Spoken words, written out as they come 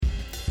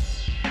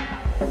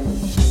Hello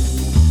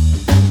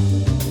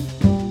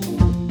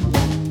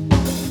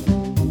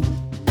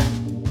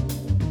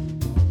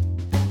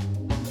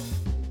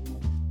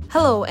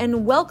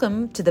and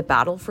welcome to the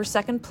Battle for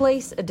Second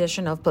Place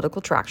edition of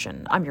Political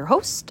Traction. I'm your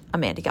host,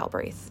 Amanda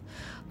Galbraith.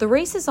 The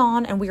race is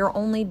on and we are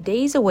only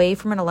days away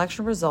from an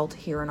election result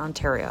here in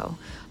Ontario.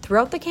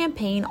 Throughout the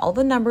campaign, all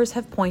the numbers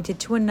have pointed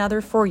to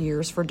another 4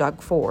 years for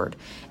Doug Ford,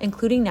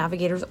 including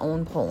Navigator's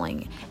own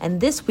polling.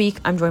 And this week,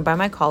 I'm joined by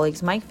my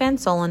colleagues Mike Van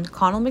Sollen,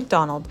 Connell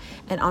McDonald,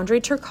 and Andre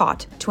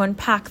Turcotte to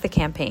unpack the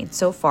campaign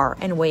so far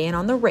and weigh in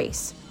on the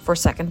race for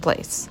second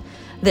place.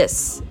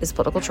 This is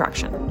Political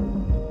Traction.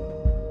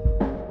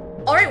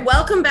 All right,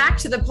 welcome back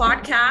to the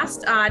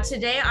podcast.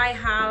 Today I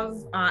have,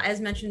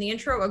 as mentioned in the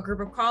intro, a group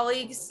of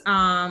colleagues,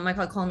 my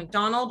colleague Colin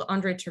McDonald,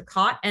 Andre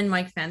Turcotte, and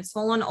Mike Van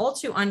Sollen, all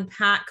to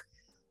unpack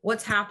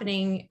what's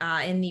happening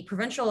in the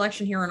provincial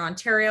election here in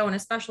Ontario, and a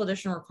special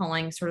edition we're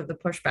calling sort of the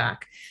pushback,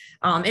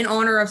 in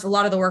honor of a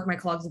lot of the work my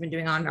colleagues have been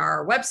doing on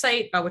our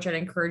website, which I'd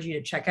encourage you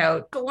to check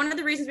out. But one of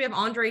the reasons we have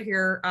Andre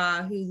here,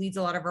 who leads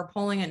a lot of our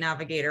polling at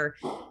Navigator,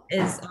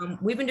 is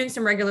we've been doing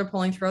some regular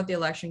polling throughout the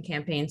election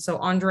campaign. So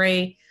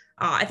Andre,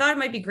 I thought it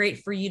might be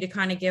great for you to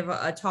kind of give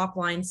a top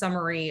line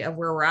summary of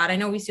where we're at. I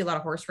know we see a lot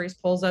of horse race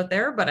polls out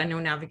there, but I know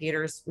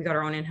Navigators, we got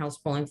our own in-house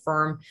polling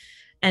firm.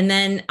 And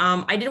then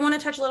I did want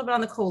to touch a little bit on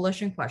the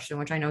coalition question,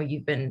 which I know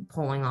you've been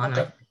polling on.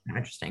 Okay.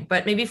 Interesting.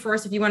 But maybe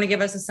first, if you want to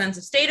give us a sense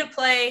of state of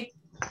play,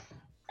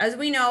 as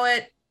we know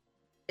it,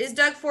 is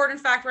Doug Ford in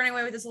fact running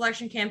away with this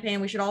election campaign?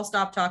 We should all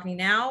stop talking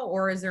now,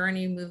 or is there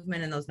any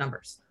movement in those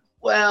numbers?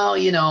 Well,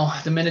 you know,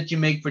 the minute you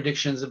make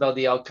predictions about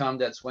the outcome,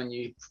 that's when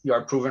you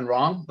are proven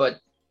wrong. But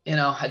you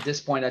know, at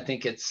this point, I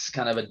think it's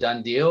kind of a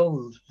done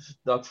deal.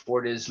 Doug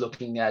Ford is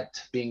looking at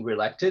being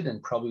reelected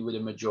and probably with a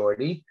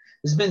majority.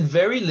 There's been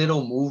very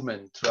little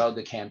movement throughout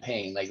the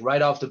campaign. Like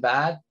right off the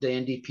bat, the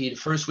NDP, the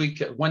first week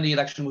when the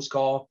election was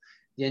called,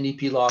 the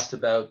NDP lost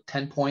about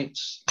 10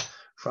 points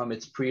from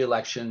its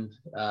pre-election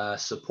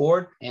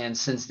support. And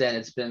since then,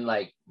 it's been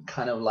like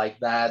kind of like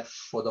that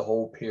for the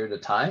whole period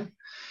of time.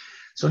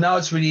 So now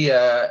it's really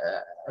a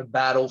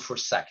battle for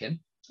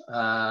second.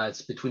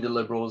 It's between the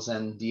Liberals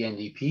and the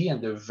NDP,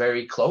 and they're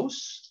very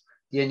close.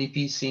 The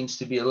NDP seems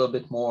to be a little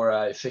bit more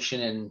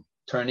efficient in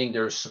turning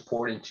their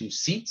support into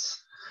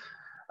seats.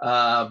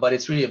 But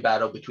it's really a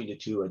battle between the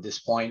two at this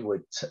point,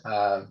 with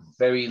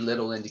very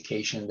little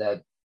indication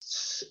that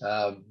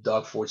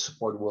Doug Ford's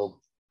support will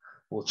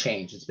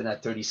change. It's been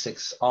at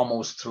 36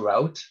 almost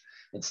throughout.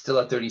 It's still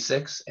at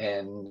 36,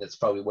 and that's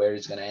probably where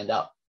it's going to end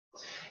up.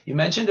 You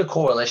mentioned the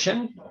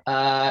coalition.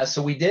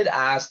 So we did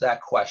ask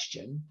that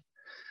question.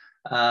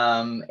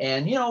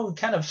 And, you know,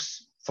 kind of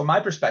from my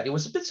perspective, it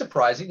was a bit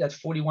surprising that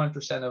 41%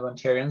 of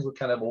Ontarians were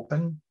kind of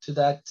open to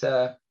that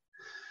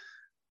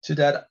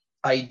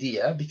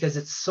idea, because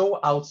it's so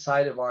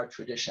outside of our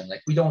tradition.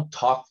 Like, we don't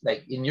talk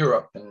like in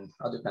Europe and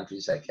other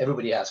countries, like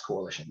everybody has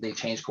coalition. They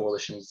change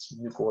coalitions,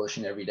 new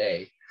coalition every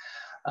day.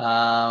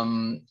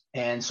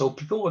 And so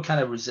people were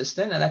kind of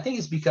resistant. And I think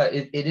it's because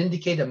it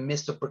indicated a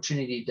missed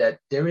opportunity that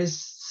there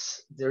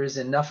is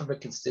enough of a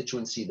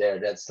constituency there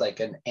that's like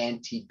an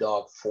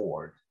anti-Doug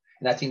Ford.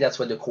 And I think that's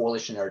what the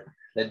coalition are,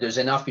 that there's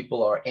enough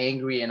people are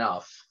angry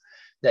enough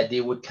that they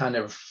would kind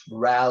of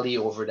rally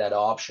over that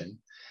option,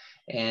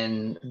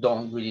 and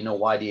don't really know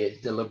why the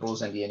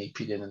Liberals and the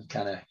NDP didn't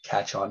kind of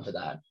catch on to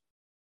that.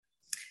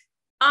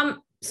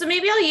 So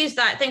maybe I'll use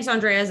that. Thanks,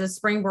 Andre, as a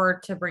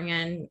springboard to bring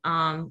in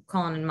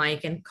Colin and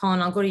Mike. And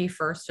Colin, I'll go to you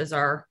first as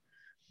our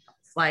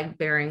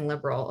flag-bearing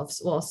Liberal of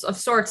sorts,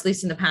 at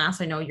least in the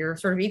past. I know you're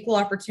sort of equal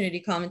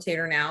opportunity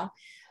commentator now.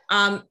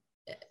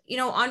 You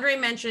know, Andre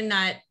mentioned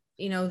that,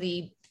 you know,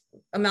 the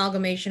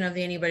amalgamation of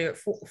the anybody but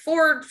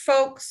Ford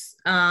folks.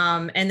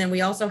 And then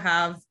we also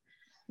have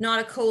not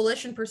a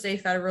coalition per se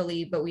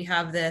federally, but we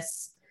have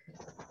this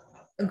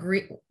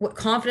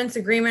confidence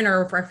agreement,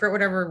 or I forget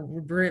whatever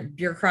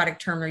bureaucratic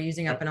term they're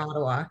using up in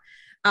Ottawa.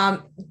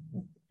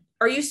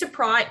 Are you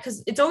surprised?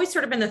 Because it's always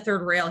sort of been the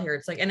third rail here.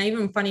 It's like, and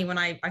even funny, when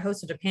I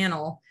hosted a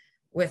panel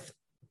with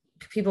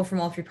people from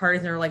all three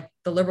parties, and they're like,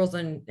 the Liberals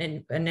and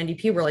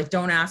NDP were like,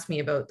 don't ask me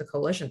about the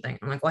coalition thing.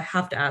 I'm like, well, I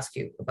have to ask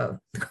you about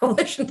the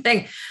coalition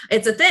thing.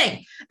 It's a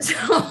thing.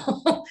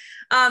 So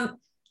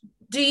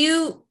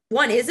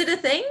is it a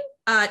thing?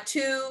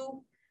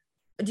 Two,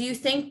 do you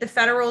think the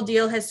federal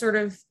deal has sort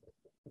of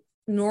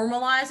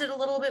normalized it a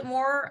little bit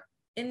more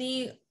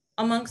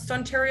amongst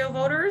Ontario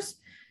voters?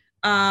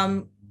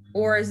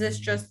 Or is this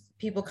just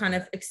people kind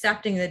of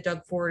accepting that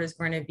Doug Ford is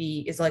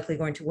likely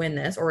going to win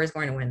this, or is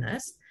going to win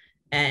this,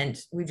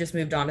 and we've just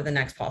moved on to the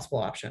next possible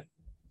option?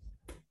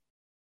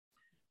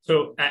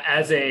 So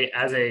as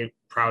a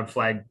proud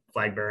flag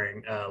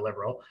bearing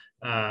Liberal,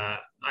 I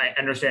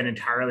understand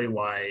entirely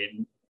why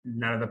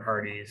none of the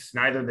parties,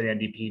 neither the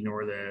NDP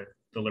nor the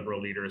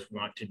Liberal leaders,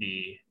 want to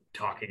be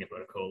talking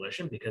about a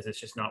coalition, because it's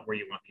just not where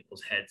you want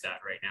people's heads at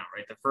right now,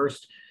 right? The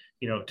first,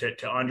 you know,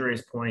 to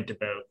Andre's point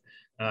about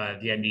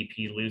the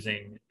NDP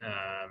losing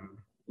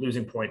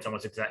points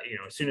almost exactly, you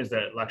know, as soon as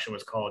the election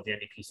was called, the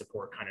NDP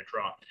support kind of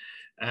dropped.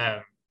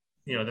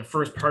 the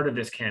first part of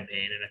this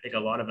campaign, and I think a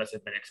lot of us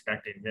have been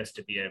expecting this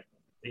to be a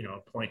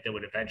point that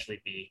would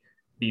eventually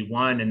be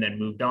won and then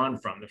moved on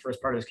from. The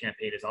first part of this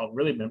campaign has all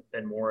really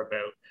been more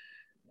about,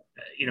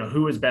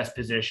 who is best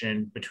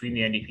positioned between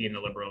the NDP and the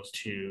Liberals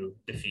to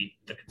defeat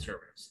the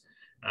Conservatives.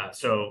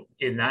 So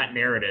in that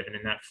narrative and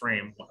in that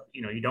frame,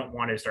 you don't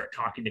want to start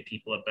talking to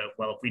people about,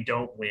 well, if we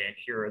don't win,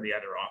 here are the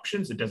other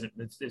options.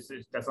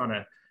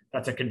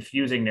 That's a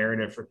confusing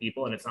narrative for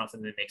people, and it's not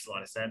something that makes a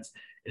lot of sense,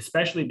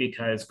 especially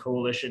because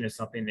coalition is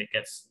something that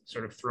gets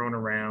sort of thrown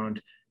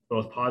around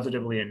both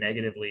positively and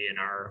negatively in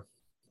our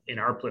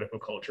political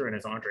culture. And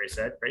as Andre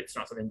said, right, it's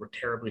not something we're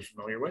terribly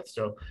familiar with.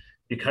 So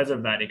because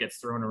of that, it gets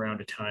thrown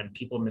around a ton.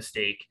 People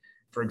mistake,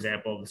 for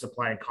example, the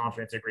Supply and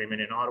Confidence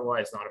Agreement in Ottawa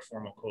is not a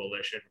formal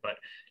coalition, but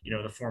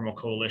the formal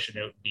coalition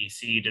out in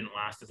BC didn't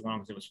last as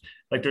long as it was.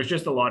 Like, there's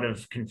just a lot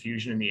of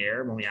confusion in the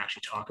air when we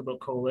actually talk about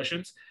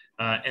coalitions.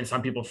 And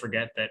some people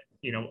forget that,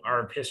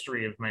 our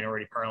history of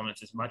minority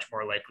parliaments is much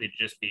more likely to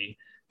just be,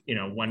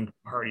 one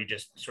party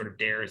just sort of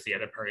dares the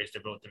other parties to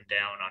vote them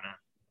down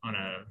on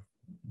a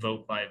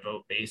vote by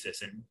vote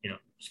basis. And,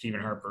 Stephen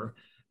Harper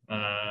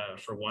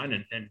for one,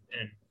 and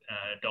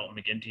Dalton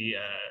McGuinty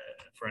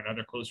for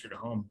another closer to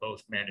home,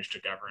 both managed to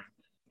govern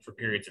for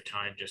periods of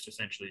time, just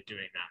essentially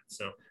doing that.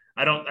 So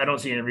I don't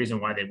see any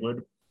reason why they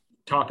would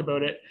talk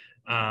about it.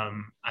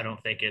 I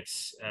don't think it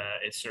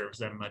serves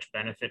them much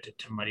benefit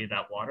to muddy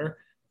that water.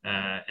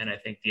 And I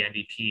think the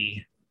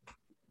NDP,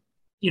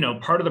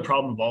 part of the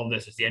problem of all of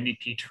this is the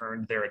NDP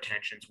turned their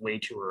attentions way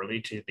too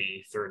early to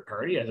the third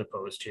party, as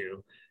opposed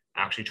to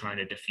actually trying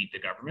to defeat the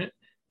government.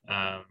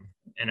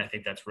 And I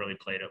think that's really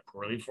played out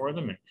poorly for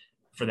them. And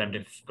for them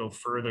to go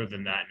further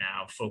than that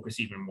now, focus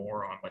even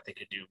more on what they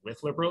could do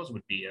with Liberals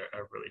would be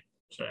a really,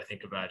 I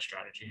think, a bad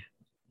strategy.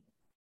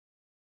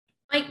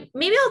 Like,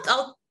 maybe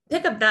I'll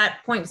pick up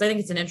that point because I think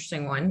it's an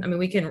interesting one. I mean,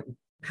 we can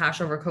hash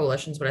over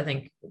coalitions, but I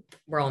think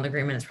we're all in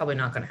agreement it's probably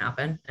not going to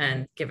happen.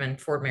 And given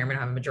Ford may or may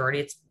not have a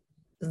majority, it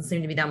doesn't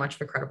seem to be that much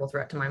of a credible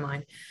threat to my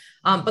mind.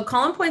 But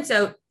Colin points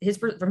out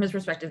from his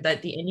perspective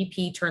that the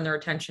NDP turned their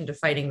attention to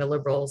fighting the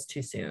Liberals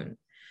too soon.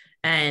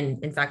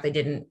 And in fact, they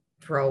didn't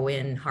throw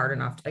in hard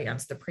enough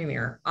against the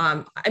Premier.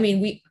 I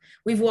mean,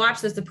 we've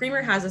watched this. The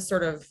Premier has this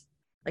sort of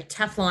like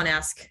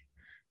Teflon-esque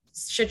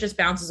shit just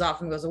bounces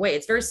off and goes away.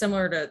 It's very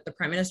similar to the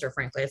Prime Minister,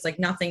 frankly. It's like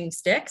nothing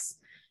sticks.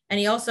 And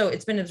he also,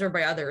 it's been observed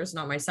by others,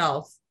 not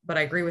myself, but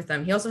I agree with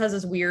them. He also has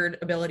this weird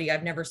ability.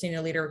 I've never seen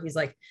a leader. He's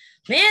like,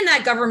 man,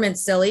 that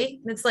government's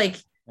silly. And it's like,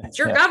 it's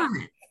your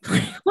government.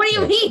 What do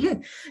you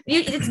mean?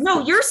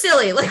 You're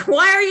silly. Like,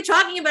 why are you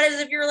talking about it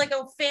as if you're like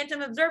a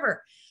phantom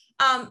observer?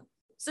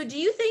 So do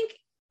you think,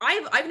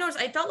 I've noticed,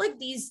 I felt like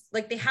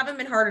they haven't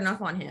been hard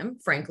enough on him,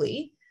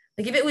 frankly.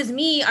 Like, if it was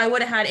me, I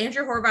would have had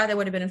Andrew Horwath that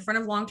would have been in front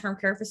of long-term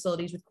care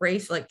facilities with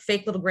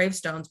fake little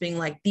gravestones being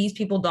like, these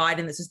people died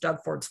and this is Doug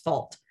Ford's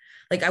fault.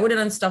 Like, I would have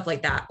done stuff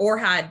like that, or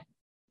had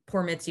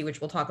poor Mitzi,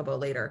 which we'll talk about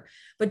later.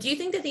 But do you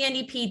think that the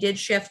NDP did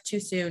shift too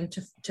soon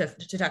to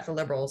attack the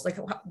Liberals? Like,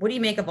 what do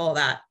you make of all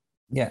that?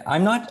 Yeah,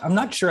 I'm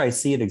not sure I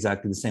see it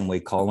exactly the same way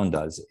Colin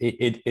does.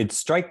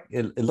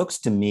 It looks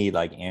to me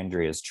like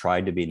Andrea has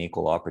tried to be an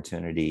equal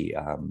opportunity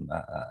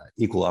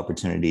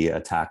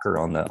attacker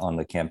on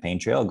the campaign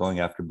trail,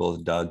 going after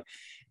both Doug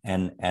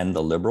and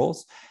the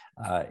Liberals.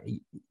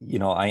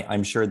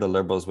 I'm sure the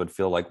Liberals would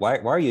feel like, why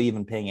are you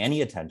even paying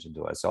any attention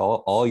to us?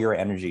 All your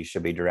energy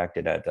should be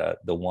directed at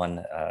the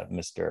one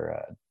Mr.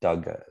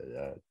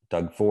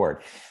 Doug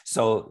Ford.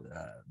 So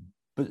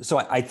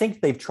I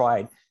think they've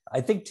tried. I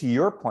think, to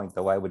your point,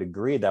 though, I would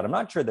agree that I'm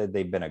not sure that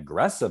they've been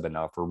aggressive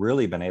enough or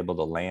really been able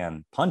to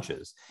land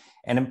punches.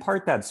 And in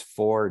part, that's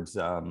Ford's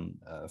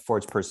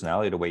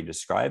personality, the way you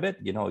describe it.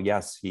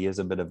 Yes, he is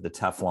a bit of the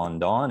Teflon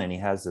Don, and he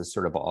has this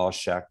sort of all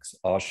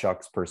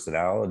shucks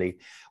personality,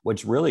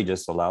 which really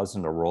just allows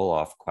him to roll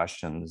off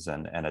questions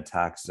and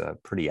attacks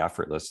pretty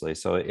effortlessly.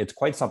 So it's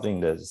quite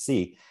something to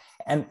see.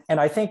 And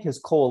I think his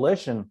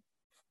coalition,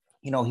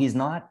 he's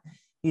not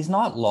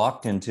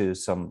locked into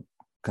some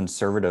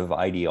conservative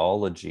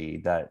ideology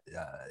that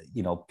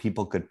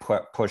people could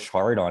push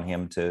hard on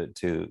him to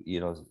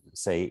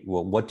say,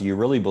 well, what do you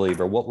really believe,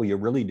 or what will you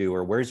really do,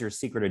 or where's your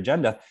secret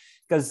agenda?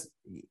 Because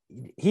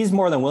he's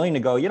more than willing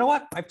to go, you know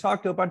what, I've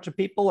talked to a bunch of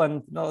people,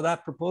 and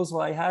that proposal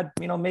I had,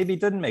 maybe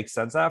didn't make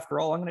sense after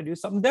all. I'm going to do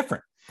something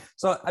different.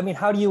 So I mean,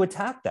 how do you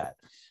attack that?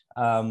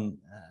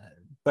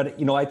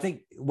 But I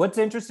think what's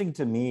interesting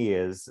to me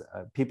is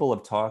people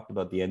have talked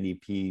about the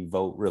NDP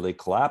vote really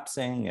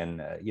collapsing, and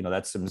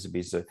that seems to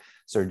be sort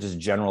of just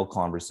general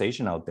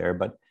conversation out there.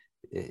 But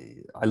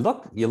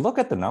you look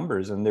at the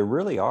numbers, and they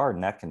really are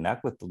neck and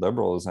neck with the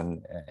Liberals,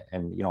 and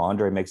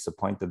Andre makes the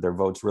point that their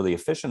vote's really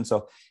efficient.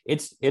 So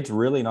it's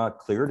really not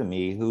clear to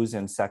me who's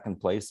in second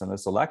place in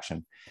this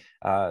election.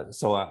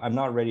 So I'm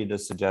not ready to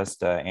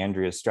suggest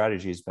Andrea's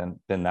strategy has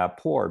been that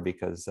poor,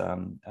 because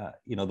the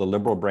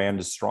Liberal brand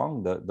is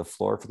strong. The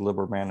floor for the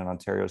Liberal brand in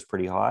Ontario is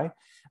pretty high,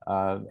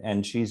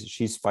 and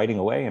she's fighting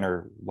away in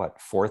her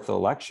fourth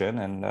election,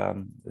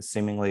 and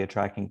seemingly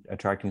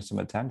attracting some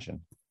attention.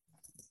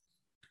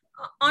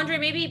 Andre,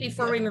 maybe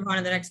before we move on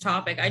to the next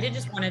topic, I did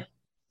just want to,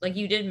 like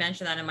you did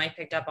mention that, and Mike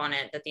picked up on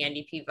it, that the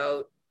NDP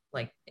vote,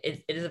 like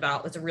it is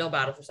about, it's a real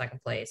battle for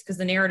second place, because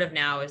the narrative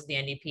now is the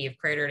NDP have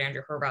cratered,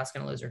 Andrew Horwath's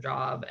going to lose her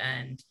job,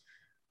 and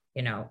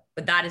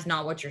but that is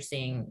not what you're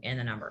seeing in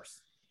the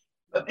numbers.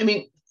 I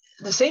mean,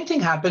 the same thing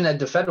happened at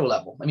the federal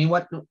level. I mean,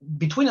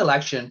 between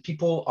election,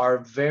 people are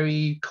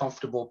very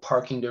comfortable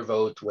parking their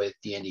vote with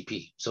the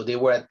NDP. So they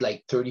were at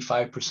like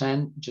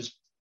 35% just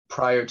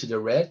prior to the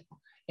red.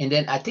 And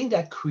then I think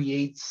that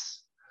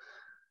creates,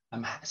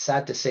 I'm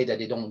sad to say that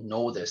they don't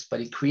know this, but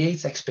it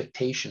creates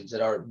expectations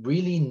that are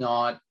really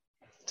not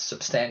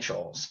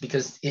substantial,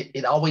 because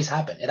it always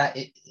happened.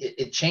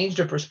 It changed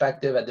their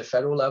perspective at the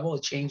federal level.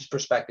 It changed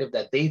perspective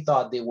that they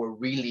thought they were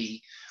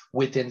really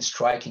within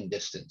striking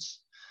distance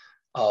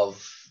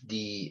of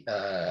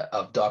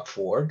Doug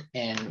Ford,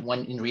 and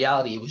when in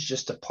reality it was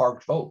just a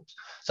parked vote.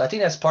 So I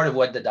think that's part of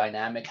what the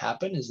dynamic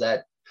happened, is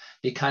that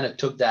they kind of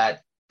took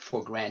that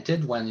for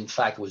granted when in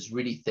fact it was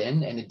really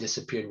thin, and it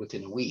disappeared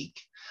within a week.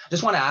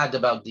 Just want to add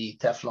about the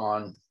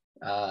Teflon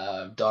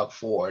Doug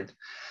Ford.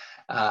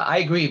 I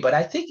agree, but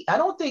I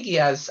don't think he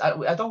has.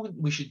 I don't think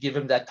we should give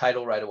him that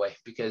title right away,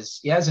 because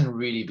he hasn't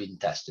really been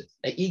tested.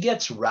 He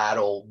gets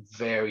rattled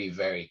very,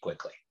 very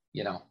quickly,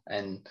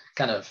 and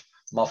kind of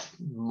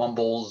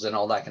mumbles and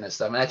all that kind of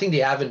stuff. And I think they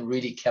haven't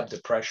really kept the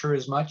pressure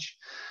as much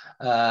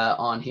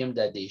on him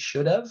that they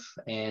should have.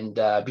 And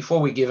before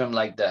we give him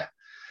like the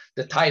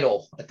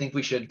title, I think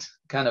we should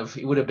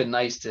it would have been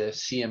nice to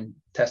see him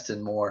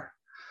tested more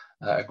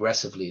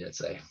aggressively, let's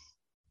say.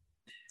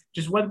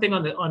 Just one thing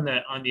on the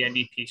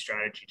NDP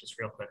strategy, just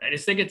real quick. I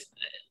just think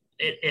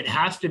it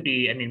has to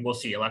be. I mean, we'll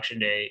see. Election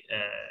day,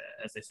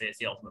 as they say, it's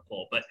the ultimate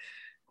poll. But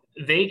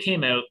they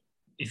came out,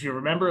 if you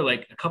remember,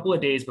 like a couple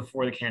of days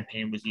before the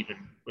campaign was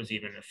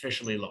even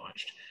officially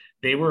launched,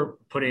 they were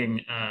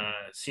putting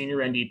senior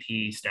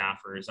NDP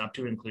staffers, up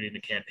to including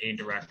the campaign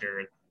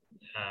director,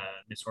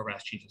 Ms.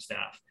 Horwath's chief of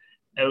staff,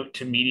 out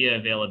to media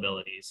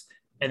availabilities,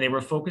 and they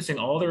were focusing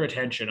all their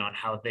attention on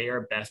how they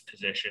are best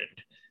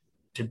positioned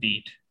to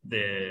beat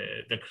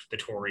the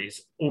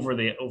Tories over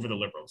the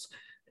Liberals.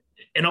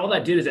 And all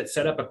that did is it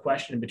set up a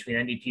question between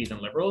NDPs and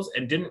Liberals,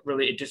 and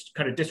it just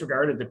kind of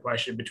disregarded the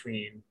question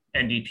between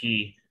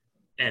NDP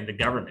and the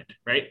government,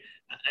 right?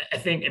 I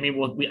think, I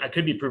mean, I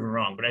could be proven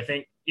wrong, but I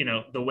think,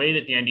 the way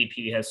that the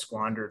NDP has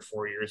squandered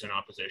 4 years in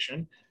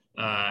opposition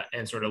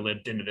and sort of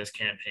lived into this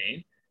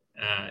campaign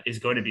is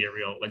going to be a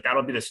real, like,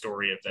 that'll be the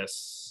story of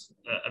this,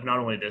 of not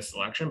only this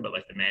election, but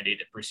like the mandate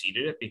that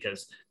preceded it,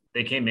 because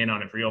they came in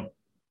on a real,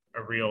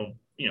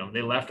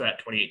 they left that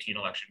 2018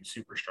 election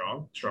super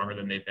strong, stronger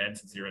than they've been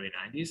since the early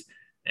 90s.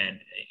 And,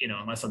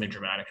 unless something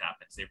dramatic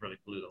happens, they really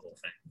blew the whole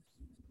thing.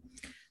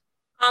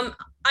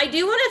 I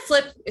do want to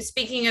flip,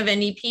 speaking of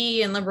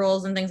NDP and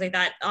Liberals and things like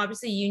that,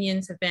 obviously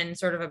unions have been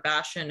sort of a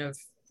bastion of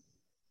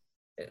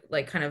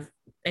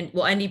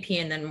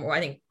NDP, and then more, I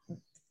think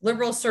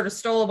Liberals sort of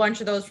stole a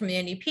bunch of those from the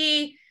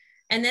NDP.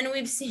 And then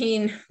we've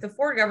seen the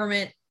Ford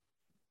government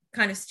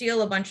kind of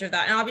steal a bunch of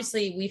that. And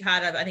obviously we've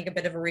had, I think, a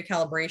bit of a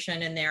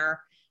recalibration in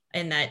there,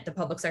 in that the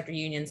public sector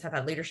unions have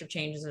had leadership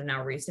changes and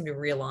now seem to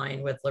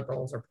realign with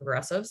Liberals or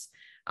progressives.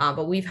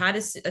 But we've had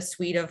a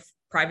suite of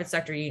private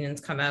sector unions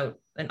come out,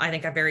 and I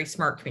think a very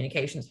smart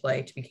communications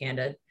play, to be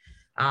candid,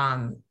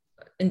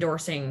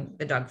 endorsing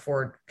the Doug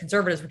Ford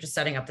Conservatives, which is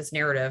setting up this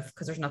narrative,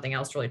 because there's nothing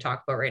else to really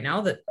talk about right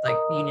now, that like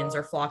unions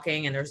are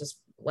flocking, and there's this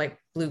like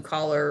blue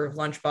collar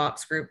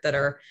lunchbox group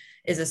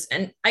is this.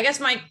 And I guess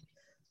my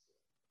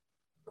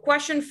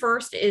question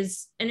first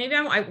is, and maybe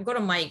I go to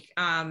Mike,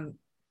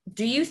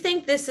 do you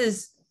think this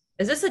is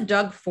this a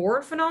Doug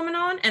Ford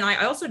phenomenon? And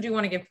I also do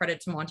want to give credit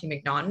to Monty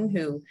McNaughton,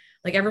 who,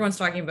 like, everyone's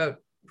talking about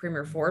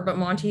Premier Ford, but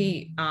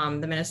Monty,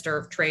 the Minister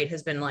of Trade,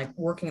 has been like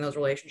working those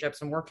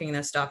relationships and working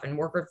this stuff and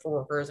working for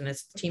workers, and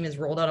his team has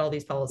rolled out all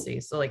these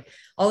policies. So like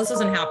all this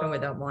doesn't happen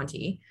without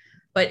Monty.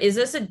 But is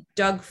this a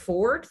Doug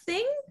Ford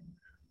thing?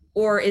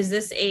 Or is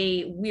this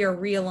we are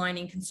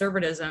realigning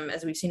conservatism,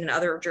 as we've seen in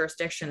other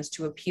jurisdictions,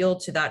 to appeal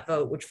to that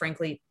vote, which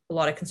frankly, a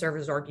lot of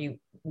conservatives argue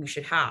we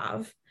should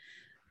have?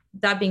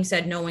 That being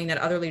said, knowing that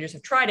other leaders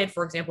have tried it,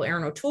 for example,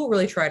 Aaron O'Toole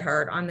really tried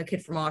hard. I'm the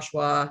kid from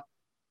Oshawa.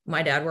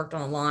 My dad worked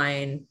on the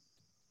line,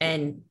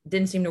 and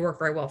didn't seem to work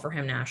very well for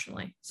him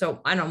nationally.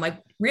 So I don't know,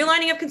 like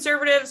realigning of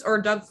conservatives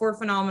or Doug Ford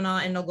phenomena,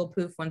 and they'll go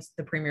poof once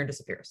the premier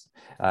disappears.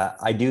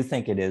 I do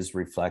think it is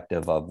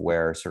reflective of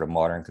where sort of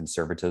modern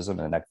conservatism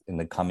in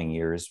the coming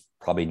years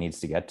probably needs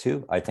to get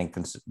to. I think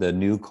the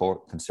new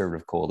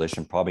conservative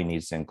coalition probably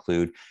needs to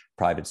include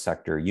private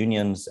sector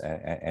unions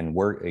and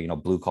work,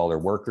 blue collar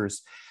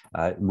workers,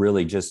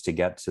 really just to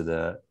get to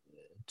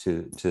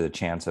the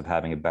chance of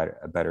having a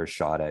better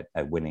shot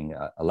at winning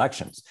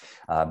elections,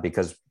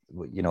 because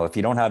if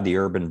you don't have the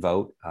urban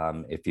vote,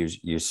 if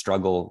you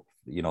struggle,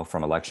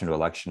 from election to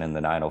election in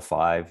the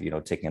 905,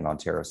 taking an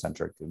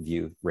Ontario-centric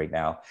view right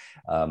now,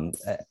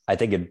 I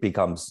think it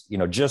becomes,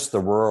 just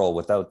the rural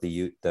without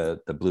the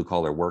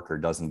blue-collar worker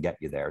doesn't get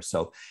you there.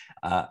 So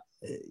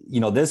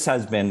this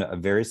has been a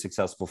very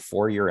successful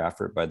 4-year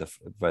effort by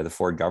the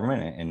Ford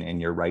government,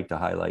 and you're right to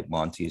highlight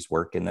Monty's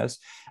work in this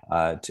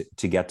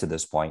to get to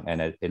this point,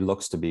 and it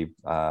looks to be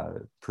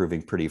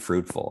proving pretty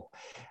fruitful.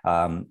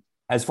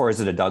 As far as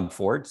a Doug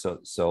Ford,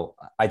 so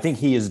I think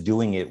he is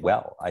doing it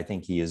well. I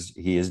think he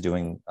is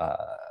doing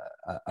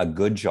a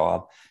good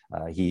job.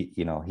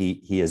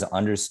 He has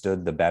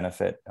understood the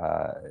benefit,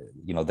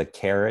 the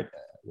carrot,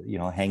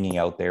 hanging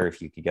out there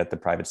if you could get the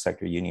private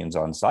sector unions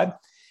on side.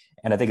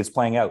 And I think it's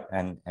playing out,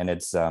 and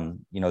it's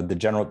the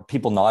general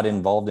people not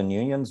involved in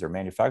unions or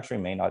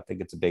manufacturing may not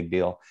think it's a big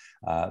deal,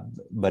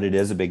 but it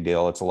is a big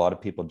deal. It's a lot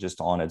of people just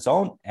on its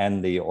own,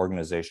 and the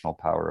organizational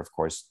power, of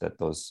course, that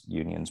those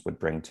unions would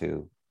bring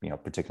to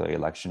particularly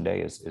election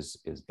day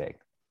is big.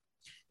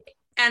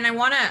 And I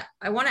want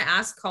to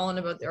ask Colin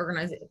about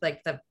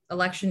the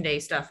election day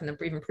stuff and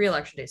the even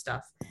pre-election day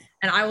stuff.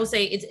 And I will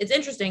say it's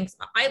interesting.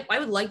 I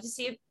would like to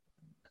see it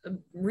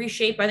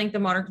reshape, I think, the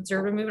modern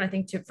conservative movement. I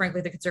think,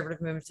 frankly, the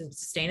conservative movement to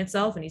sustain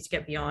itself, it needs to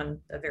get beyond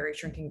a very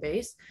shrinking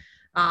base.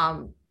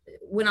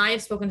 When I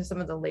have spoken to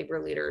some of the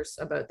labor leaders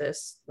about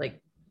this,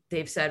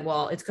 they've said,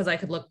 well, it's because I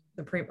could look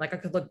I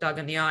could look Doug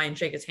in the eye and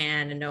shake his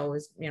hand and know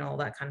his, all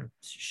that kind of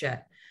shit.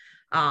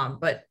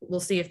 But we'll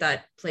see if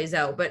that plays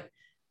out. But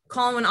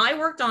Colin, when I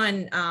worked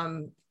on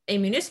a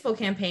municipal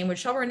campaign, which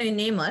shall remain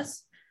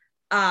nameless,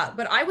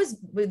 but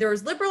there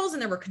was liberals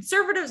and there were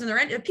conservatives and there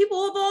were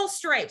people of all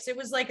stripes. It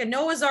was like a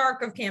Noah's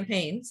Ark of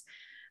campaigns.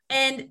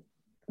 And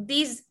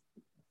these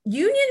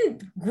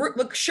union group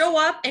would show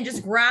up and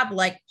just grab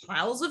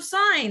piles of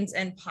signs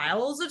and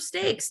piles of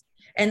stakes,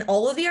 and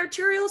all of the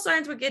arterial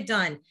signs would get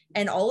done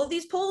and all of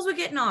these poles would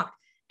get knocked.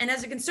 And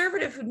as a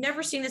conservative who'd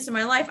never seen this in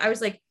my life, I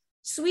was like,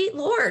 sweet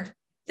Lord,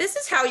 this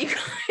is how you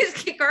guys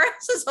kick our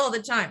asses all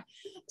the time.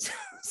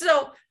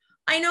 So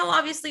I know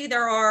obviously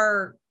there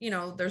are,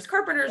 there's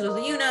carpenters, there's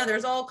a UNA,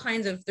 there's all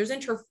kinds of, there's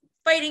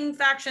inter-fighting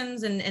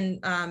factions,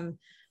 and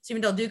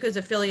Stephen Del Duca is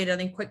affiliated, I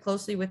think, quite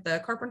closely with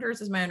the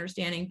carpenters, is my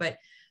understanding. But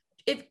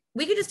if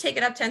we could just take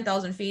it up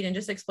 10,000 feet and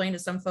just explain to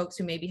some folks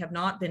who maybe have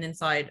not been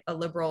inside a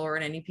Liberal or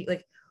an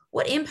NDP,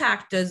 what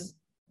impact does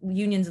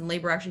unions and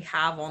labor actually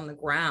have on the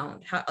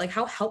ground?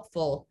 How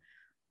helpful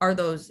are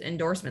those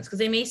endorsements? Because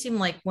they may seem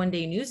like one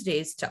day news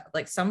days to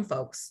some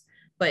folks,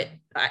 but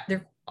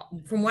they're,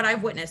 from what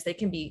I've witnessed, they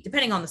can be,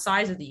 depending on the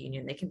size of the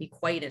union, they can be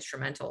quite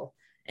instrumental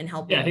in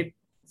helping. Yeah,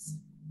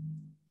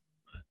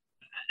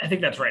 I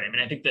think that's right. I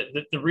mean, I think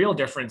that the real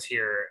difference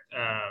here,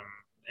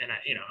 and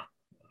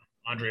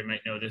Andre might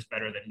know this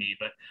better than me,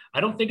 but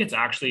I don't think this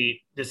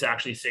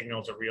actually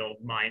signals a real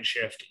mind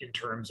shift in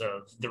terms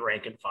of the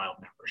rank and file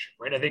membership,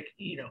 right? I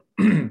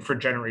think, for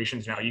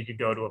generations now, you could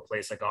go to a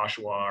place like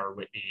Oshawa or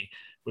Whitney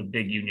with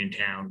big union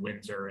town,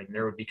 Windsor, and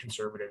there would be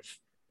conservative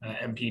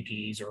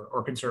MPPs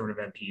or conservative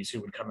MPs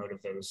who would come out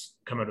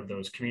of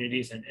those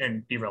communities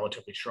and be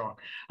relatively strong.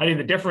 I think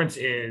the difference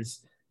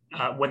is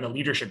when the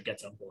leadership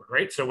gets on board,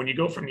 right? So when you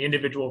go from the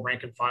individual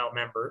rank and file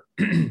member,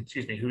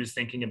 excuse me, who's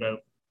thinking about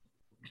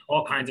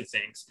all kinds of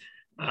things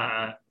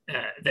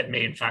that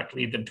may in fact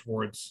lead them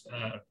towards,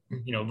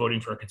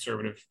 voting for a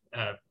conservative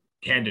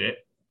candidate,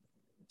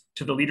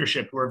 to the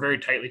leadership who are very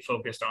tightly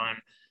focused on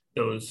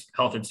those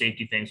health and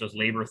safety things, those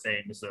labor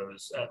things,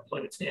 those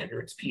employment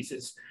standards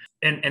pieces.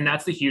 And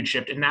that's the huge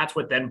shift. And that's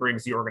what then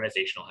brings the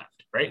organizational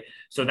heft, right?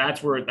 So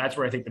that's where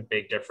I think the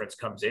big difference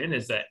comes in,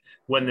 is that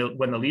when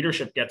the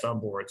leadership gets on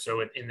board.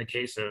 So in the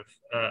case of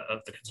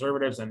the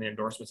Conservatives and the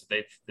endorsements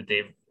that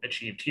they've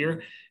achieved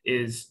here,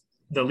 is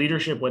the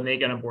leadership, when they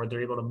get on board,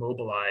 they're able to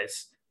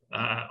mobilize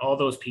all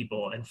those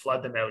people and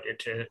flood them out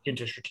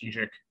into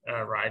strategic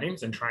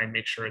ridings and try and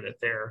make sure that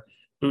their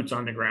boots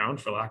on the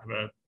ground, for lack of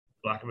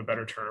a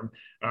better term,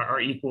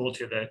 are equal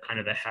to the kind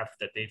of the heft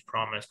that they've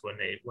promised when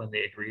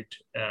they agreed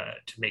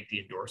to make the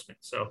endorsement.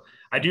 So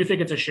I do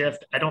think it's a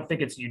shift. I don't think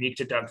it's unique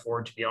to Doug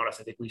Ford, to be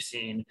honest. I think we've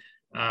seen,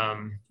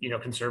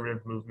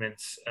 conservative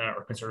movements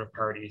or conservative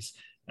parties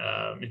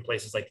in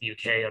places like the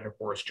UK under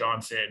Boris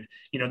Johnson.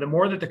 The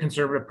more that the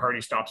Conservative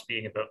Party stops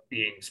being about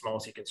being small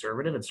c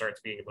conservative and starts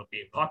being about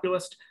being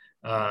populist,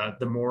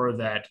 the more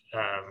that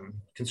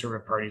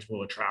conservative parties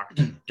will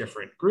attract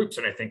different groups.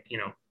 And I think,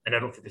 and I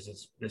don't think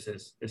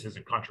this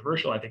isn't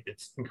controversial. I think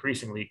it's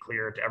increasingly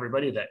clear to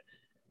everybody that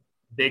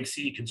big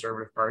C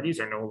conservative parties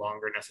are no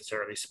longer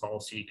necessarily small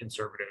c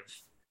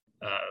conservative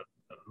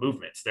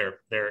movements.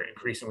 They're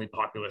increasingly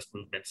populist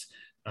movements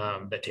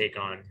that take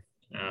on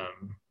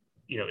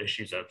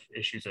issues of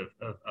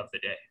the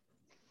day.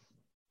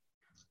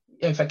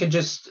 If I could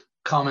just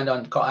comment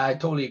on, I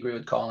totally agree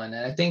with Colin,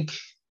 and I think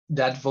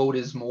that vote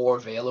is more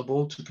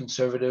available to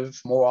conservative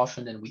more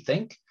often than we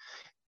think,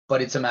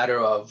 but it's a matter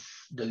of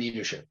the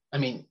leadership. I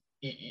mean,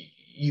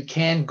 you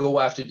can go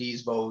after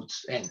these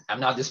votes, and I'm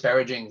not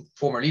disparaging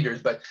former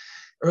leaders, but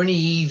Ernie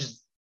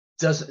Eves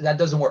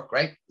doesn't work,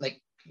 right?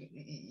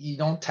 You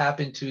don't tap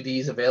into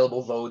these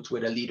available votes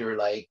with a leader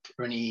like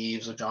Ernie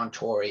Eves or John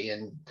Tory.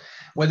 And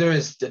whether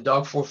it's the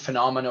Doug Ford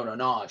phenomenon or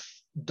not,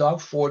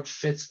 Doug Ford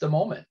fits the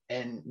moment,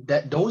 and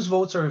that those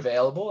votes are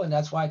available. And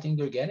that's why I think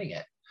they're getting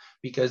it,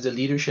 because the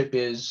leadership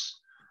is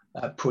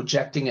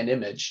projecting an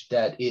image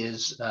that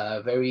is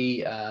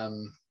very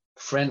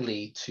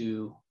friendly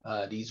to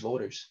these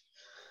voters.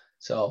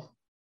 So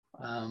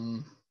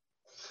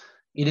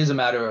it is a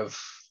matter of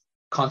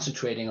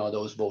concentrating on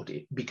those votes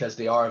because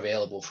they are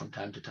available from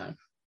time to time.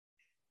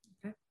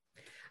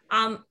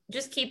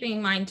 Just keeping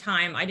in mind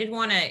time, I did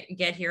want to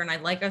get here, and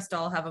I'd like us to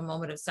all have a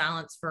moment of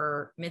silence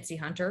for Mitzi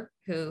Hunter,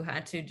 who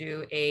had to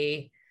do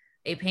a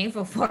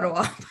painful photo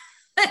op.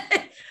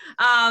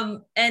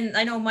 And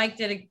I know Mike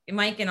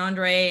and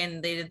Andre,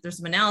 and there's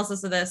some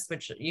analysis of this,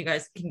 which you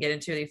guys can get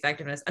into the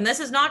effectiveness. And this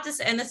is not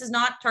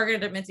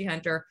targeted at Mitzi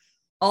Hunter.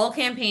 All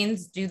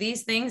campaigns do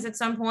these things at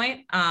some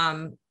point.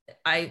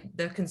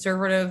 The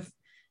Conservative,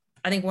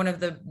 I think one of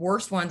the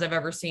worst ones I've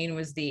ever seen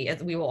was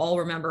as we will all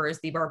remember, is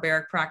the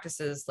barbaric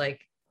practices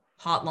like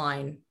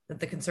hotline that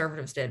the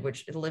Conservatives did,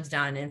 which it lives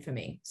down in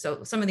infamy.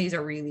 So some of these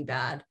are really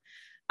bad.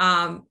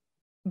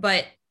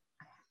 But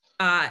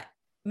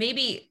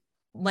maybe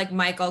like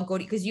Mike, I'll go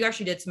to, because you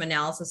actually did some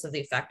analysis of the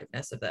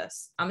effectiveness of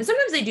this. And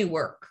sometimes they do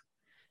work,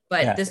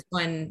 but this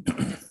one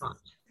does not.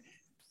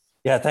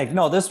 Yeah, thanks.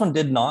 No, this one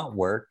did not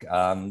work.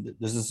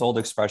 There's this old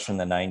expression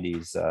in the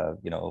 90s,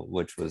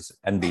 which was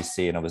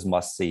NBC, and it was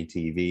must-see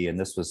TV. And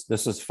this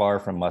was far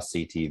from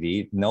must-see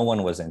TV. No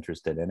one was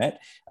interested in it.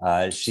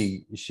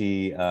 She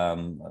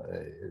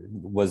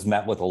was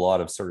met with a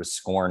lot of sort of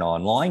scorn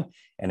online,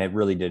 and it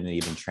really didn't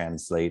even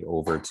translate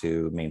over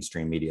to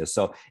mainstream media.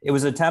 So it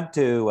was an attempt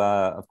to,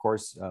 of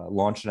course,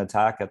 launch an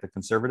attack at the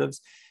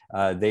Conservatives.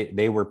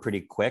 They were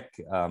pretty quick,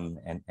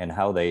 and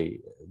how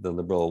the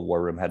Liberal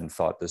war room hadn't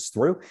thought this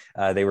through.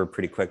 They were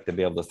pretty quick to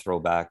be able to throw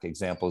back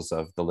examples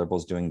of the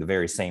Liberals doing the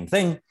very same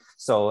thing.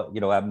 So,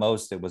 at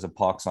most it was a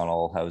pox on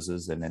all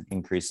houses, and it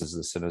increases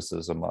the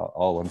cynicism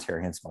all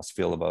Ontarians must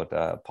feel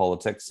about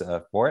politics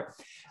for it.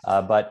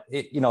 But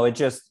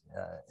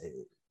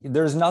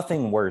there's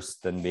nothing worse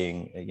than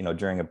being,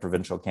 during a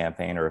provincial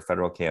campaign or a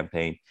federal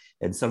campaign,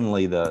 and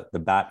suddenly the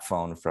bat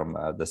phone from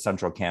the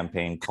central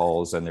campaign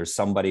calls, and there's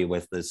somebody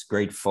with this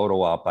great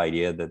photo op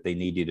idea that they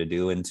need you to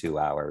do in 2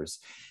 hours.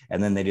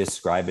 And then they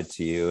describe it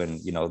to you,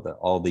 and,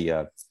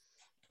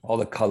 all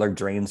the color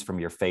drains from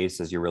your face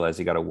as you realize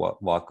you got to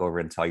walk over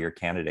and tell your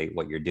candidate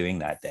what you're doing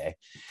that day.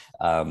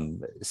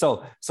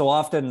 So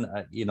often,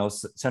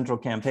 central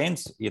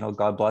campaigns,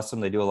 God bless them,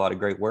 they do a lot of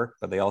great work,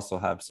 but they also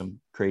have some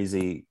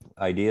crazy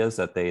ideas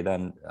that they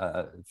then,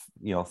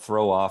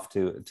 throw off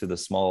to the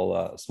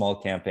small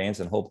campaigns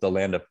and hope they'll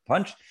land a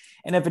punch.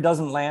 And if it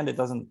doesn't land, it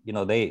doesn't,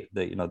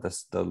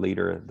 the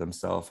leader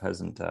themselves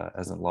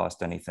hasn't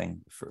lost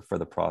anything for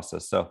the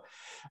process. So,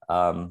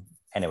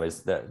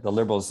 anyways, the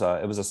Liberals,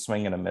 it was a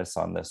swing and a miss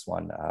on this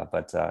one,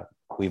 but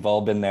we've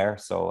all been there.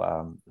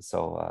 So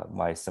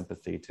my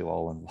sympathy to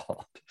all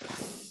involved.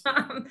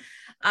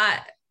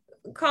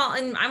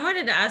 Colin, I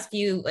wanted to ask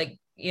you,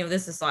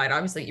 this aside,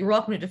 obviously you're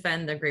welcome to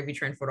defend the gravy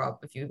train photo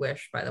op if you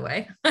wish, by the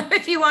way,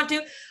 if you want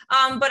to.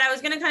 But I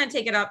was going to kind of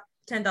take it up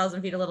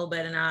 10,000 feet a little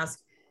bit and ask,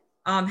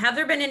 have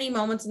there been any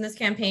moments in this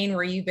campaign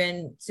where you've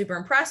been super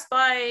impressed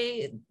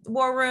by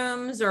war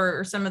rooms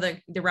or some of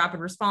the rapid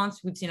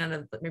response we've seen out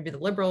of maybe the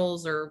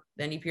Liberals or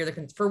the NDP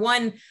or for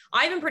one,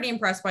 I've been pretty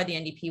impressed by the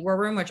NDP war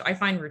room, which I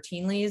find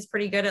routinely is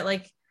pretty good at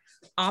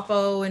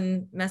oppo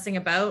and messing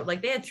about.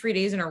 They had 3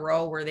 days in a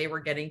row where they were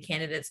getting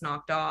candidates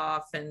knocked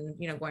off and,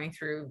 going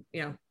through,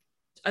 I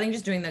think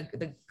just doing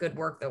the good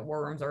work that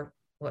war rooms are,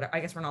 I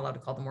guess we're not allowed to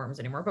call them war rooms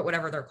anymore, but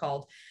whatever they're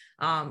called,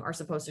 are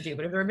supposed to do.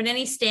 But have there been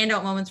any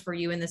standout moments for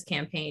you in this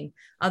campaign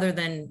other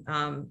than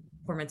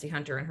poor Mitzi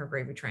Hunter and her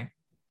gravy train?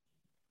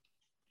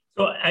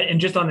 So, and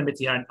just on the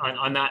Mitzi Hunt,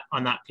 on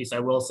that piece, I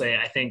will say,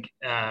 I think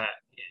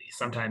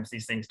sometimes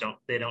these things don't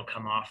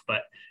come off,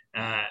 but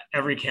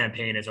every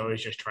campaign is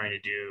always just trying to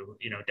do,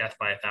 death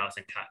by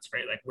 1,000 cuts,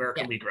 right? Where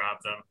can we grab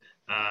them?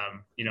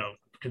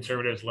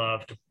 Conservatives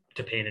love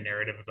to paint a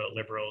narrative about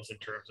Liberals in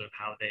terms of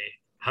how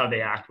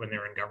they act when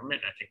they're in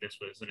government. And I think this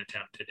was an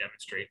attempt to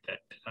demonstrate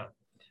that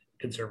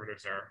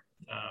Conservatives are,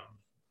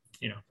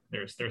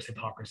 there's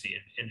hypocrisy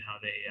in how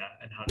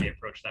they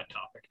approach that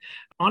topic.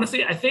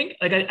 Honestly, I think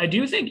I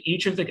do think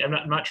each of the,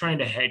 I'm not trying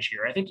to hedge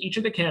here. I think each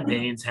of the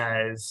campaigns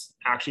has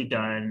actually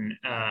done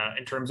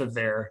in terms of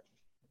their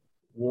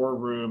war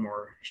room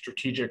or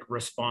strategic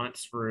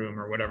response room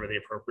or whatever the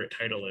appropriate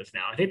title is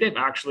now. I think they've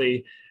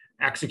actually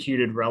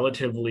executed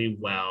relatively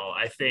well.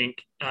 I think,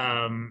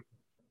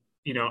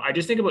 I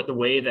just think about the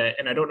way that,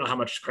 and I don't know how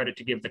much credit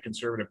to give the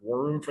Conservative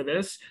war room for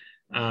this.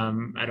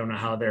 I don't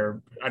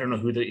know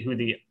who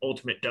the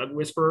ultimate Doug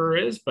whisperer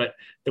is, but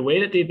the way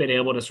that they've been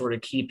able to sort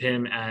of keep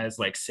him as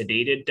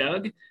sedated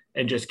Doug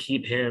and just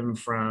keep him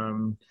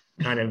from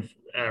kind of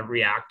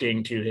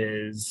reacting to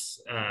his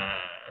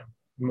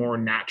more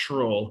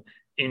natural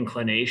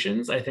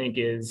inclinations, I think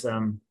is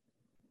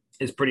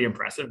pretty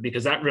impressive,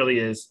 because that really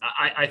is,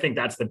 I think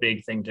that's the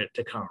big thing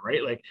to come,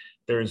 right?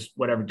 There's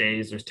whatever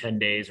days, there's 10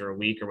 days or a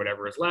week or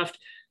whatever is left.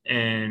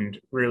 And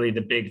really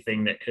the big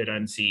thing that could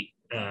unseat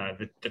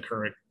the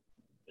current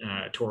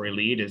Tory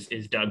lead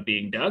is Doug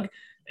being Doug.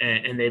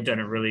 And they've done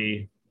a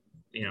really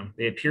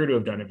they appear to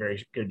have done a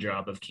very good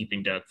job of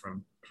keeping Doug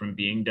from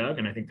being Doug.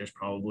 And I think there's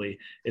probably,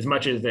 as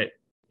much as that,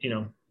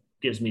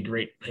 gives me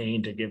great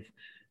pain to give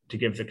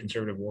the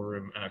Conservative War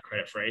Room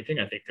credit for anything,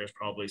 I think there's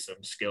probably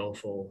some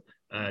skillful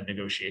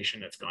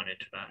negotiation that's gone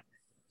into that.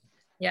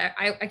 Yeah,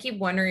 I keep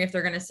wondering if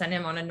they're going to send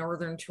him on a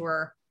northern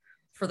tour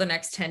for the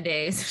next 10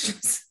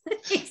 days.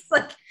 He's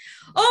like,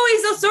 oh,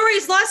 he's so sorry,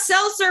 he's lost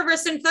cell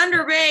service in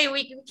Thunder Bay.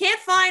 We can't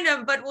find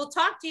him, but we'll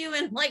talk to you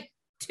in like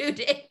 2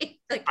 days.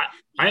 Like,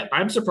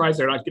 I'm surprised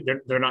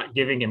they're not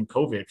giving him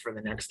COVID for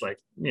the next 2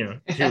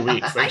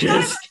 weeks.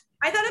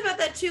 I thought about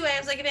that too. I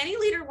was like, if any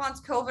leader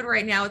wants COVID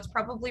right now, it's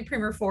probably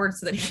Premier Ford,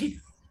 so that he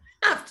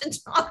have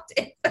to talk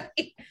to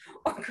anybody.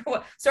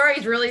 Sorry,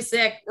 he's really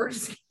sick. We're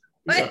just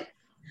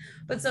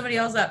put somebody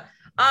else up.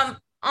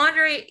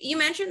 Andre, you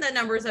mentioned that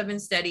numbers have been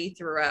steady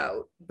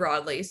throughout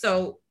broadly.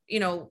 So,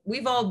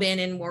 we've all been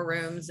in war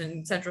rooms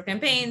and central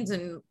campaigns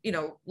and,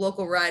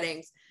 local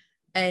ridings.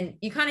 And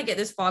you kind of get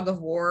this fog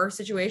of war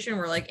situation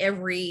where like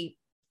every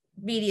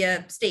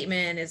media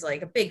statement is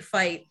like a big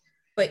fight.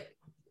 But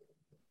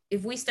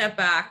if we step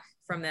back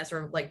from this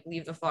or like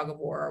leave the fog of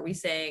war, are we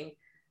saying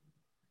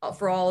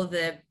for all of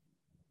the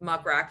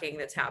muckraking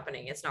that's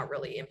happening, it's not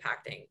really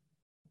impacting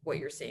what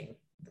you're seeing,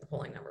 the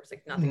polling numbers,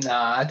 like nothing?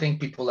 Nah, I think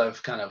people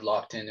have kind of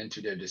locked into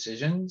their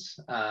decisions.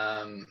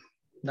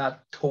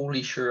 Not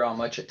totally sure how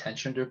much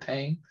attention they're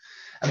paying.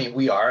 I mean,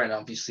 we are, and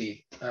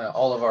obviously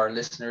all of our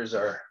listeners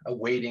are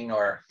awaiting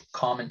our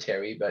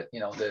commentary, but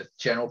the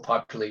general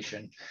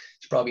population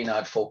is probably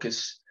not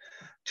focused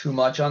too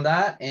much on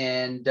that.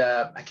 And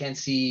I can't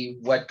see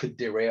what could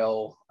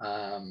derail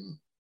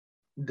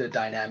the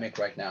dynamic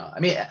right now. I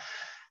mean,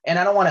 and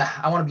I want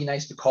to be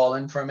nice to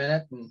Colin for a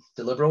minute and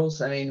the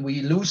Liberals. I mean,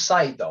 we lose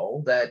sight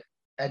though that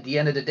at the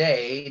end of the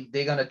day,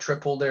 they're going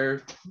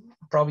to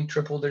probably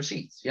triple their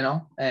seats,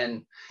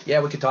 and yeah,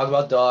 we could talk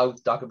about Doug,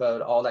 talk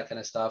about all that kind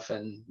of stuff,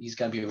 and he's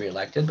going to be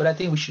reelected. But I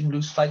think we shouldn't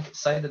lose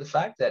sight of the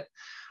fact that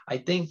I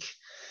think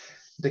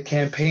the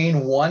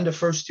campaign won the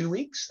first 2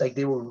 weeks. Like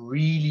they were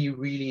really,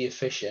 really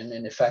efficient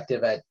and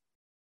effective at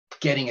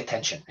getting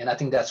attention. And I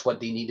think that's what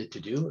they needed to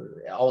do.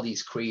 All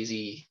these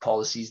crazy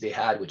policies they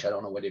had, which I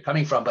don't know where they're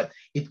coming from, but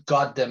it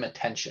got them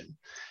attention.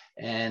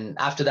 And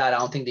after that, I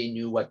don't think they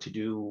knew what to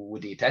do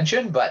with the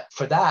attention. But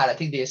for that, I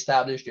think they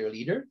established their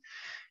leader.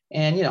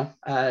 And,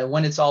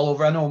 when it's all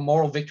over, I know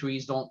moral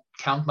victories don't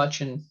count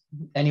much in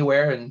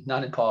anywhere and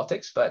not in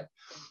politics, but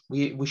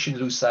we should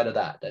lose sight of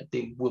that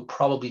they will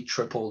probably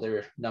triple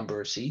their number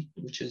of seats,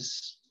 which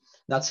is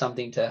not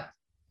something to,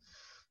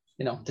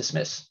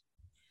 dismiss.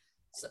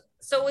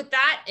 So with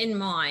that in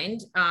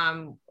mind,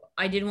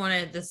 I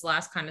did this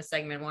last kind of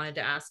segment, wanted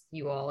to ask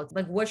you all, it's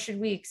like, what should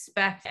we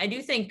expect? I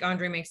do think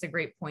Andre makes a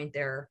great point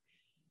there,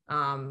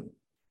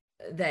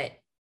 that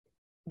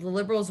the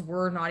Liberals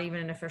were not even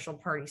an official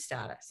party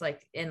status.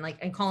 And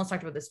Colin's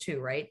talked about this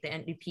too, right? The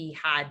NDP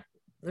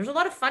there's a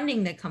lot of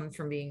funding that comes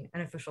from being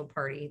an official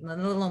party, let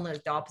alone the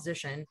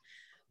opposition,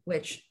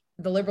 which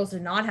the Liberals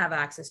did not have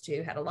access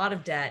to, had a lot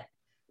of debt.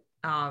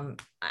 I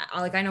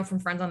know from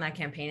friends on that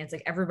campaign, it's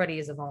like everybody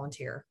is a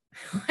volunteer.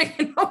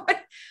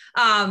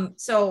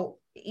 So,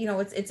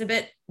 it's a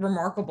bit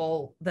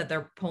remarkable that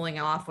they're pulling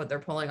off what they're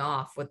pulling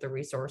off with the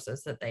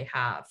resources that they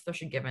have,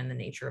 especially given the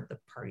nature of the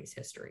party's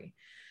history.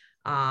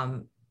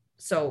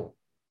 So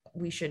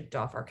we should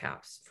doff our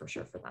caps for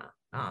sure for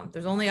that.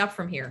 There's only up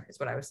from here is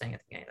what I was saying at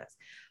the beginning of this.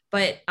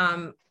 But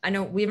I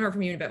know we haven't heard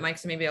from you in a bit, Mike,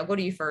 so maybe I'll go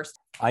to you first.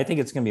 I think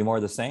it's going to be more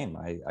of the same.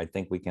 I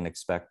think we can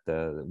expect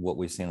what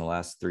we've seen in the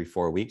last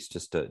 3-4 weeks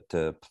just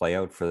to play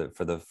out for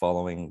the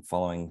following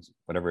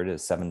whatever it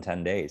is,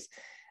 7-10 days.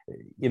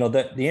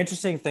 The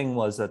interesting thing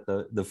was that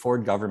the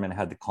Ford government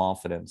had the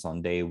confidence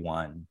on day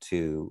one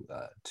to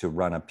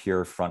run a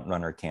pure front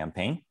runner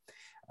campaign.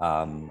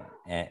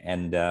 There's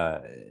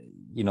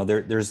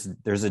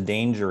a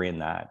danger in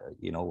that,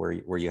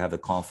 where you have the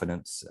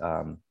confidence,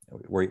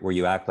 where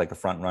you act like a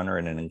front runner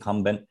and an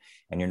incumbent,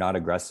 and you're not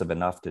aggressive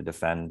enough to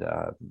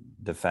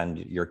defend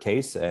your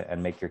case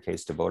and make your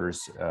case to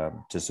voters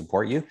to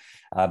support you.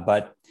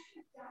 But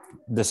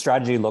the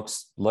strategy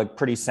looks like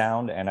pretty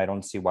sound, and I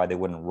don't see why they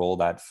wouldn't roll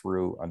that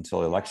through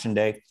until election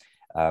day.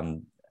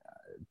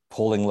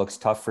 Polling looks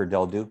tough for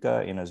Del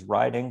Duca in his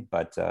riding,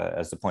 but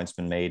as the point's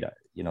been made,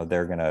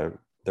 they're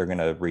going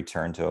to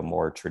return to a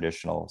more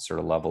traditional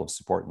sort of level of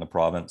support in the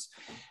province.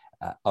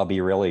 I'll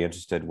be really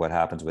interested what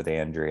happens with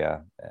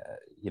Andrea.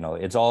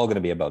 It's all going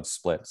to be about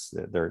splits.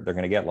 They're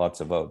going to get lots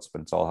of votes,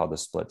 but it's all how the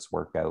splits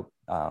work out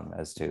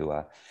as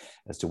to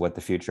what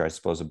the future, I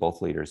suppose, of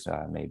both leaders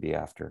may be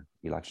after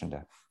election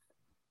day.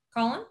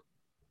 Colin?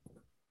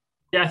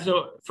 Yeah.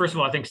 So first of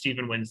all, I think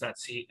Stephen wins that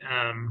seat.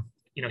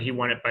 He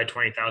won it by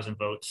 20,000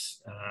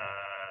 votes.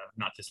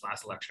 Not this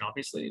last election,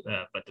 obviously,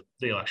 but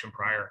the election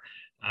prior.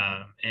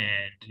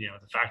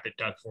 The fact that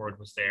Doug Ford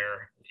was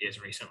there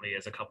as recently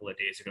as a couple of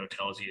days ago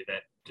tells you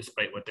that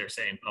despite what they're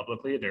saying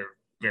publicly, they're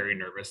very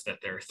nervous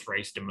that their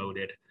thrice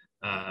demoted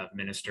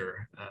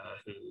minister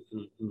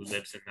who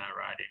lives in that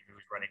riding,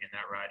 who's running in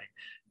that riding,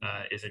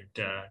 isn't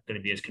going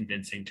to be as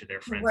convincing to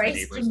their friends and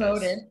neighbors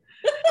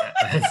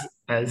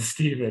as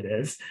Stephen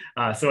is.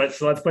 So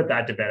let's put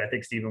that to bed. I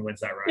think Stephen wins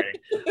that riding.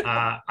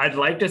 I'd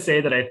like to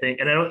say that I think,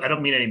 and I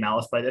don't mean any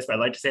malice by this, but I'd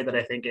like to say that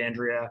I think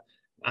Andrea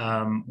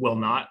will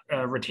not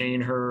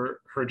retain her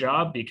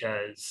job,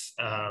 because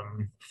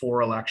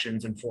 4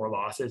 elections and 4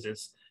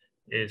 losses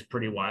is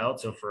pretty wild.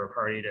 So for a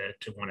party to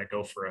want to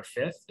go for a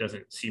 5th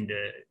doesn't seem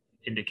to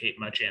indicate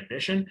much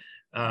ambition.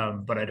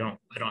 But I don't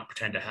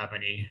pretend to have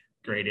any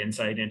great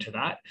insight into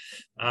that.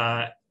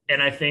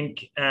 And I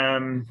think,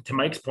 to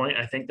Mike's point,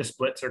 I think the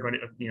splits are going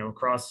to,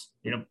 across,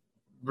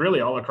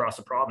 really all across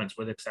the province,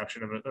 with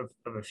exception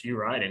of a few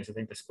ridings. I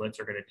think the splits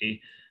are going to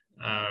be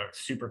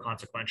super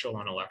consequential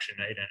on election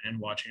night, and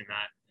watching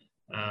that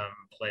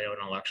play out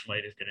on election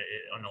night is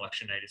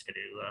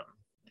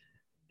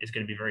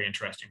going to be very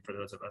interesting for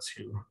those of us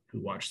who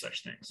watch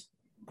such things.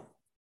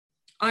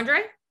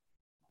 Andre?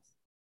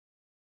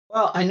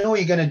 Well, I know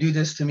you're going to do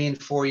this to me in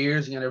 4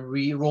 years. You're going to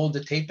re-roll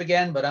the tape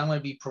again, but I'm going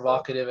to be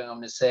provocative, and I'm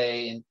going to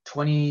say in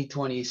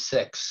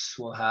 2026,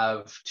 we'll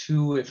have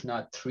 2, if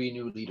not 3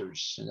 new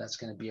leaders. And that's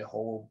going to be a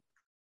whole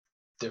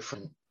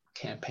different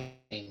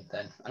campaign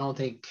then.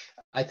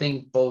 I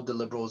think both the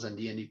Liberals and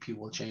the NDP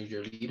will change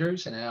their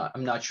leaders, and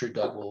I'm not sure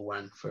Doug will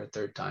run for a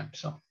 3rd time.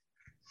 So,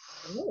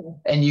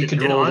 and you did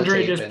roll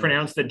Andre the tape just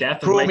pronounce the death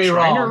of prove Mike me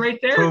Schreiner wrong. right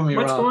there? Prove me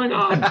What's wrong. going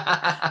on?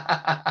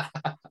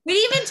 We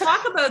didn't even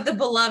talk about the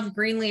beloved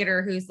Green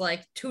leader who's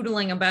like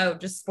tootling about,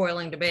 just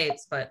spoiling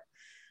debates. But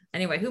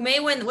anyway, who may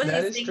win? What do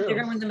you think? They're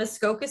going to win the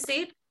Muskoka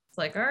seat? It's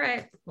like, all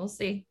right, we'll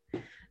see.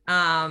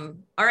 All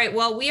right.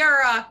 Well, we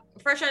are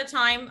fresh out of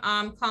time.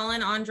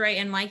 Colin, Andre,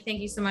 and Mike,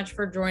 thank you so much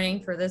for joining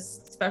for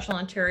this special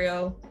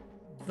Ontario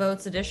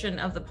Votes edition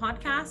of the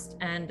podcast.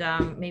 And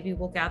maybe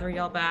we'll gather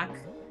y'all back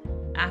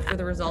after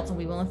the results, and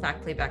we will in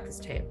fact play back this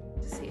tape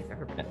to see if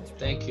everybody.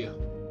 Thank you.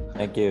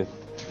 Thank you.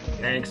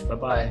 Thanks.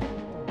 Bye-bye.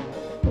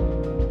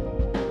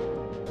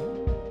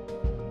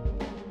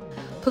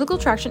 Political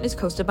Traction is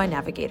hosted by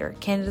Navigator,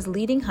 Canada's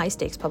leading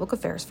high-stakes public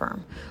affairs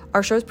firm.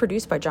 Our show is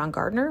produced by John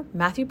Gardner,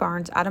 Matthew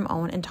Barnes, Adam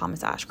Owen, and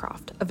Thomas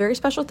Ashcroft. A very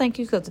special thank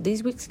you goes to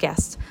these week's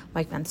guests,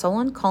 Mike Van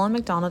Solen, Colin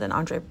McDonald, and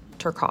Andre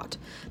Turcotte.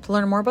 To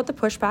learn more about the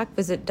pushback,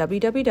 visit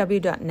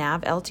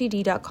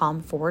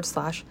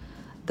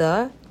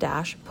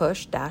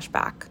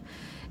www.navltd.com/the-push-back.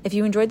 If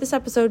you enjoyed this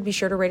episode, be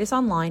sure to rate us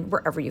online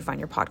wherever you find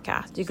your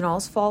podcast. You can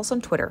also follow us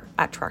on Twitter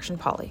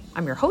 @TractionPoly.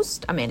 I'm your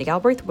host, Amanda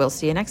Galbraith. We'll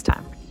see you next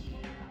time.